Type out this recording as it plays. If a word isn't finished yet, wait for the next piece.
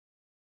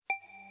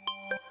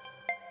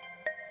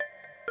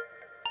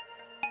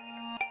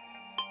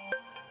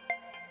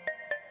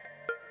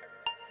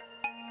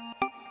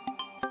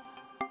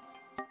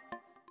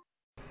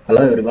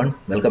Hello everyone,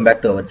 welcome back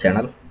to our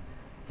channel.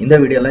 இந்த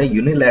வீடியோல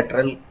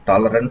unilateral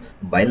tolerance,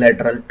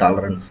 bilateral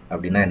tolerance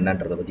அப்படினா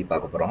என்னன்றத பத்தி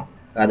பார்க்க போறோம்.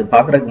 அது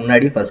பார்க்கறதுக்கு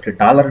முன்னாடி ஃபர்ஸ்ட்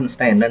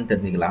டாலரன்ஸ்னா என்னன்னு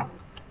தெரிஞ்சுக்கலாம்.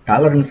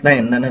 டாலரன்ஸ்னா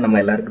என்னன்னு நம்ம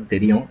எல்லாருக்கும்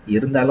தெரியும்.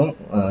 இருந்தாலும்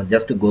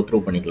ஜஸ்ட் கோ த்ரூ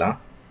பண்ணிக்கலாம்.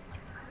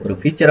 ஒரு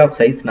ஃபீச்சர் ஆஃப்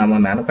சைஸ்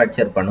நாம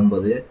மேனுஃபேக்சர்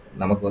பண்ணும்போது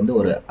நமக்கு வந்து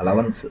ஒரு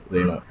அலவன்ஸ்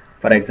வேணும்.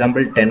 ஃபார்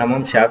எக்ஸாம்பிள் 10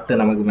 mm ஷாஃப்ட்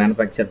நமக்கு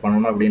மேனுஃபேக்சர்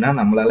பண்ணணும் அப்படின்னா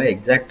நம்மளால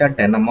எக்ஸாக்ட்டா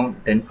 10 mm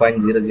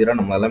 10.00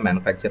 நம்மளால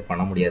மேனுஃபேக்சர்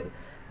பண்ண முடியாது.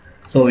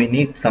 So we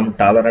need some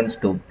tolerance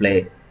to play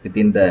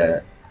within the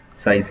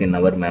size in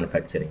our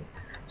manufacturing.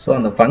 So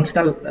on the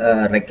functional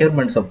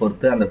requirements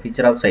பொறுத்து அந்த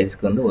feature of size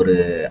க்கு வந்து ஒரு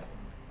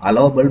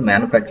allowable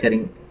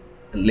manufacturing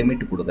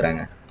limit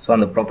கொடுக்குறாங்க. So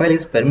அந்த profile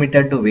is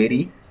permitted to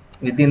vary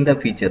within the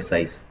feature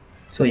size.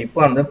 So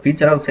இப்போ அந்த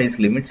feature of size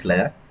limitsல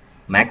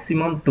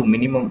maximum to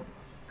minimum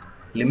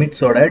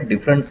limits ஓட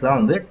difference தான்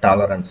வந்து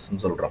tolerance னு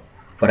சொல்றோம்.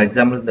 For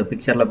example, இந்த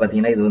pictureல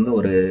பாத்தீங்கன்னா இது வந்து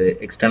ஒரு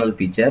external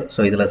feature.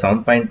 So இதுல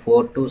 7.4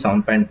 to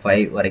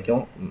 7.5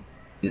 வரைக்கும்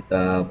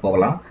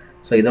போகலாம்.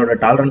 So இதோட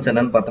tolerance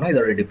என்னன்னு பார்த்தோம்னா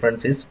இதோட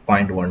difference is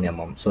 0.1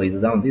 mm. So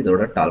இதுதான் வந்து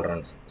இதோட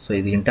tolerance. So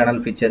இது internal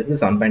featureக்கு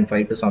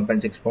 7.5 to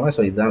 7.6 போகலாம்.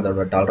 So இதுதான்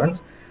இதோட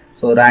tolerance.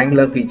 So ஒரு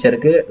angular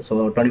featureக்கு so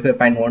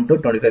 25.1 to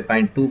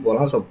 25.2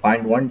 போகலாம். So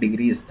 0.1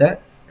 degree is the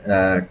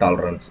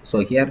tolerance.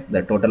 So here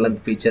the total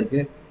length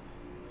featureக்கு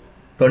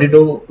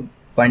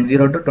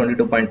 22.0 to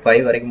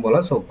 22.5 வரைக்கும்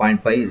போலாம். So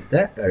 0.5 is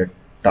the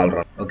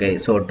tolerance. Okay,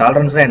 so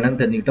tolerance என்னன்னு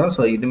தெரிஞ்சுக்கிட்டோம்.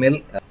 So இனிமேல்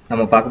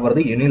நம்ம பார்க்க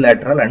போறது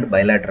unilateral and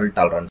bilateral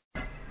tolerance.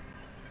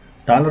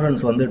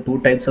 Tolerance வந்து two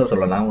types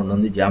சொல்லலாம். ஒன்னு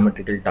வந்து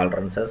geometrical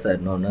tolerances,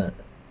 இன்னொன்னு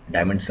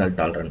dimensional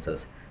tolerances.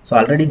 So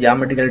already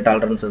geometrical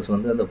tolerances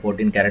வந்து அந்த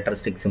 14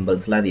 characteristic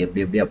symbolsல அது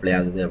எப்படி அப்ளை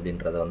ஆகுது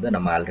அப்படின்றத வந்து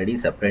நம்ம already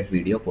separate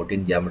video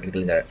 14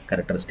 geometrical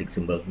characteristic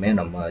symbolsமே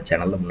நம்ம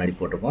சேனல்ல முன்னாடி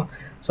போட்டுருக்கோம்.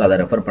 So அதை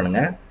ரெஃபர்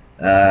பண்ணுங்க.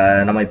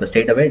 நம்ம இப்போ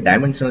ஸ்ட்ரெயிட் அவே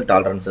டைமென்ஷனல்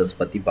டாலரன்சஸ்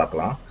பற்றி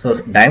பார்க்கலாம். ஸோ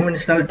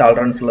டைமென்ஷனல்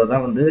டாலரன்ஸில்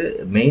தான் வந்து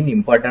மெயின்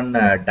இம்பார்ட்டன்ட்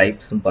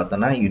டைப்ஸ்னு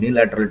பார்த்தோன்னா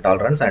unilateral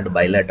tolerance and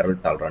bilateral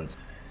tolerance.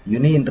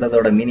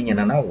 யூனின்றதோட meaning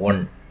என்னன்னா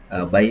 1,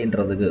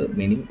 பைன்றதுக்கு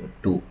மீனிங்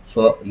 2.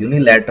 ஸோ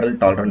யூனிலேட்ரல்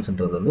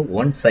டாலரன்ஸ்ன்றது வந்து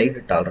ஒன்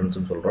சைடு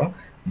டாலரன்ஸ்னு சொல்கிறோம்.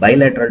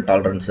 பைலேட்ரல்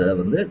டாலரன்ஸ்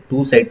வந்து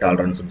டூ சைடு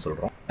டாலரன்ஸ்னு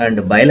சொல்கிறோம்.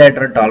 And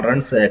bilateral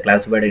tolerance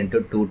classified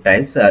into two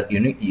types,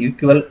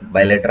 equal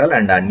bilateral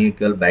and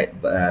unequal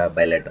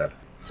bilateral.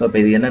 So இப்போ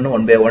இது என்னன்னு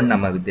ஒன் பை ஒன்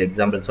நம்ம with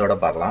எக்ஸாம்பிள்ஸோட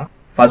பார்க்கலாம்.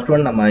 ஃபர்ஸ்ட்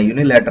ஒன் நம்ம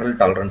யூனிலேட்ரல்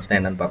டாலரன்ஸ்னா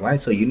என்னன்னு பார்க்கலாம்.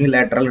 ஸோ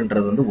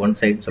யூனிலேட்ரல்ன்றது வந்து ஒன்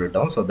சைடு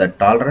சொல்லிட்டோம். So the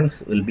tolerance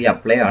will be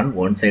apply on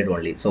one side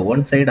only. So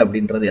one side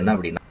அப்படின்றது என்ன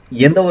அப்படின்னா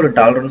எந்த ஒரு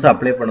டாலரன்ஸும்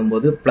அப்ளை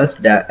பண்ணும்போது plus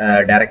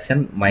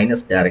direction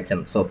minus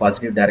direction, so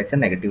positive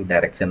direction negative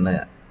direction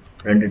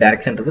ரெண்டு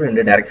டைரக்ஷன் இருக்கு,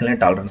 ரெண்டு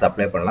டைரக்ஷன்லயும் டாலரன்ஸ்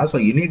அப்ளை பண்ணலாம். ஸோ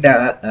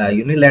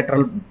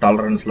யூனிலேட்ரல்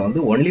டாலரன்ஸ்ல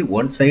வந்து only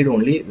one side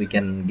only we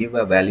can give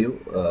a value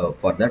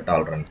for the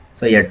tolerance.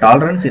 So a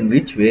tolerance in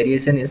which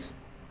variation is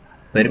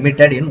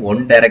permitted in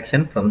one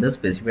direction from the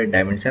specified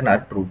dimension or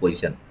true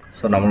position.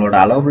 So நம்மளோட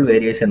allowable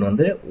variation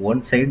வந்து one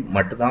side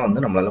மட்டும் தான்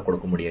வந்து நம்மளால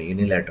கொடுக்க முடியும்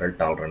unilateral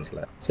toleranceல.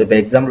 So இப்போ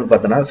example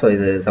பார்த்தோன்னா ஸோ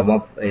இது sum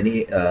of any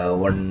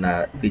one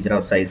feature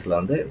of sizeல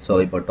வந்து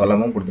ஸோ இப்போ 12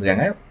 mm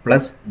கொடுத்துருக்காங்க,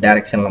 பிளஸ்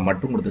டைரக்ஷன்ல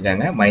மட்டும்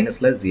கொடுத்துருக்காங்க,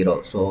 மைனஸ்ல 0.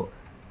 ஸோ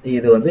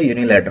இது வந்து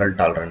யூனிலேட்ரல்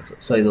டாலரன்ஸ்.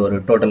 ஸோ இது ஒரு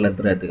டோட்டல்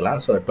லென்த்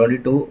எடுத்துக்கலாம். ஸோ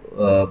 22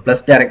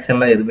 பிளஸ்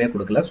டைரக்ஷன்ல எதுவுமே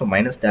கொடுக்கல, ஸோ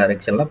மைனஸ்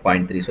டைரக்ஷன்ல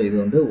 0.3. ஸோ இது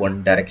வந்து one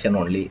direction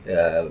only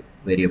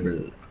variable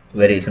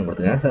variation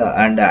கொடுத்துருக்காங்க.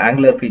 அண்ட்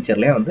ஆங்குலர்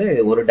ஃபீச்சர்லேயே வந்து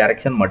ஒரு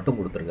டைரக்ஷன் மட்டும்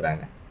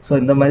கொடுத்துருக்குறாங்க. ஸோ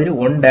இந்த மாதிரி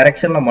ஒன்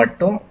டைரக்ஷனில்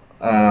மட்டும்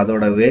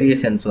அதோட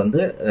வேரியேஷன்ஸ் வந்து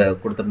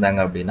கொடுத்துருந்தாங்க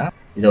அப்படின்னா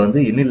இதை வந்து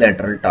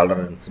யூனிலேட்ரல்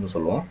டாலரன்ஸ்னு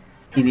சொல்லுவோம்.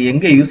 இது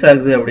எங்கே யூஸ்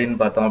ஆகுது அப்படின்னு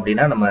பார்த்தோம்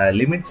அப்படின்னா நம்ம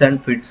லிமிட்ஸ்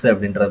அண்ட் ஃபிட்ஸ்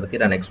அப்படின்றத பற்றி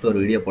நான் நெக்ஸ்ட் ஒரு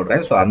வீடியோ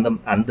போடுறேன். ஸோ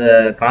அந்த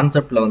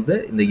கான்செப்டில் வந்து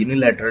இந்த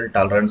யூனிலேட்ரல்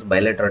டாலரன்ஸ்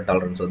பைலேட்ரல்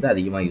டாலரன்ஸ் வந்து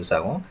அதிகமாக யூஸ்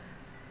ஆகும்.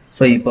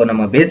 ஸோ இப்போ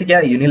நம்ம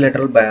பேசிக்காக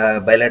யூனிலேட்ரல்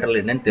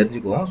பைலேட்ரல் என்னன்னு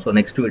தெரிஞ்சுக்குவோம். ஸோ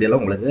நெக்ஸ்ட் வீடியோவில்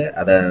உங்களுக்கு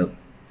அதை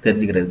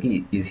தெரிஞ்சுக்கிறதுக்கு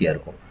ஈஸியாக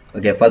இருக்கும்.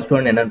 ஓகே, ஃபர்ஸ்ட்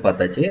ஒன் என்னன்னு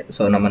பார்த்தாச்சு.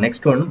 ஸோ நம்ம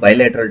நெக்ஸ்ட் ஒன்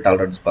பைலேட்ரல்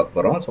டாலரன்ஸ் பார்க்க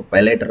போகிறோம். ஸோ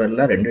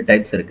பைலேட்ரல்ல ரெண்டு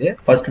டைப்ஸ் இருக்கு.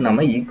 ஃபர்ஸ்ட்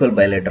நம்ம ஈக்குவல்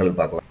பைலேட்ரல்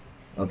பார்க்கலாம்.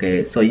 ஓகே,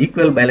 ஸோ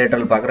ஈக்குவல்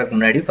பைலேட்ரல் பார்க்கறதுக்கு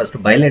முன்னாடி ஃபர்ஸ்ட்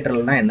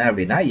பைலேட்ரல்னா என்ன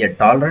அப்படின்னா எ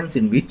tolerance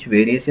in which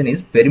variation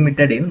is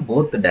permitted in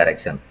both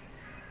direction.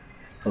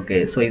 Okay,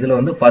 so இதுல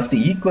வந்து ஃபர்ஸ்ட்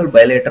ஈக்குவல்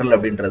பைலேட்ரல்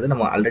அப்படின்றது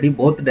நம்ம ஆல்ரெடி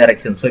போத்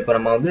டைரக்ஷன். ஸோ இப்போ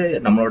நம்ம வந்து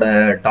நம்மளோட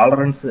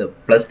டாலரன்ஸ்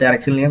பிளஸ்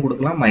டைரக்ஷன்லயும்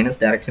கொடுக்கலாம்,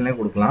 மைனஸ்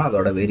டைரக்ஷன்லயும் கொடுக்கலாம்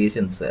அதோட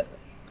வேரியேஷன்ஸ்.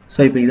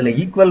 ஸோ இப்போ இதில்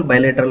ஈக்குவல்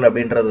பைலேட்ரல்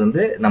அப்படின்றது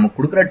வந்து நம்ம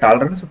கொடுக்குற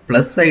டாலரன்ஸ்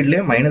பிளஸ்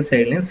சைட்லையும் மைனஸ்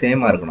சைட்லையும்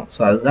சேமாக இருக்கணும். ஸோ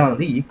அதுதான்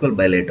வந்து equal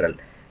bilateral.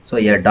 So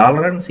a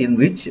tolerance in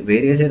which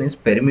variation is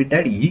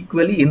permitted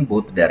equally in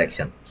both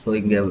direction. So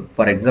இங்கே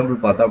ஃபார் எக்ஸாம்பிள்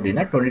பார்த்தோம்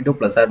அப்படின்னா 22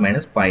 பிளஸ் ஆர்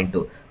மைனஸ்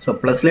 0.2. ஸோ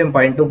பிளஸ்லேயும்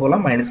 0.2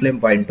 போகலாம்,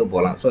 மைனஸ்லேயும் 0.2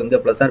 போகலாம். ஸோ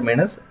இங்கே plus R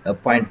minus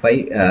 0.5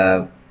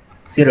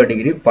 0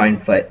 degree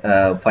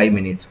 0.5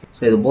 minutes.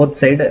 So இது போத்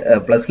சைடு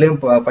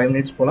பிளஸ்லேயும் 5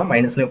 மினிட்ஸ் போகலாம்,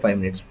 மைனஸ்லேயும்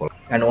 5 minutes போகலாம்.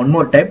 And one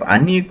more type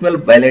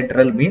unequal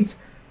bilateral means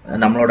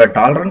நம்மளோட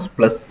டாலரன்ஸ்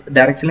பிளஸ்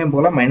டைரக்ஷன்லயும்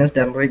போகலாம், மைனஸ்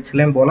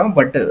டைரக்ஷன்லயும் போகலாம்,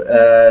 பட்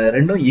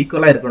ரெண்டும்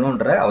ஈக்குவலா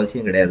இருக்கணும்ன்ற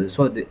அவசியம் கிடையாது.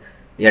 So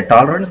a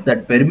tolerance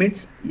that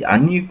permits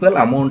unequal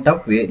amount of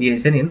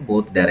variation in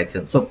both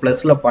directions. So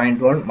plusல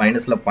 0.1,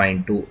 minusல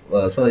 0.2.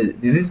 So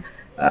this is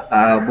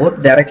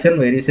both direction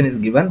variation is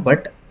given,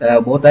 but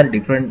both are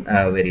different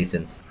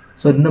variations.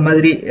 So இந்த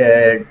மாதிரி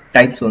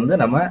types வந்து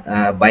நம்ம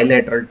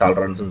பைலேட்ரல்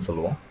டாலரன்ஸ்னு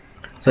சொல்லுவோம்.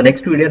 ஸோ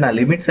நெக்ஸ்ட் வீடியோ நான்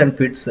limits and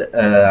fits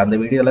அந்த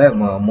வீடியோவில்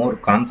மோர்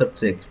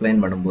concepts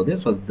explain பண்ணும்போது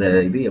so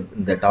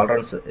இந்த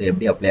டாலரன்ஸ்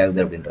எப்படி அப்ளை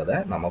ஆகுது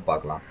அப்படின்றத நம்ம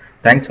பார்க்கலாம்.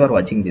 தேங்க்ஸ் ஃபார்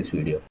வாட்சிங் திஸ்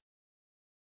வீடியோ.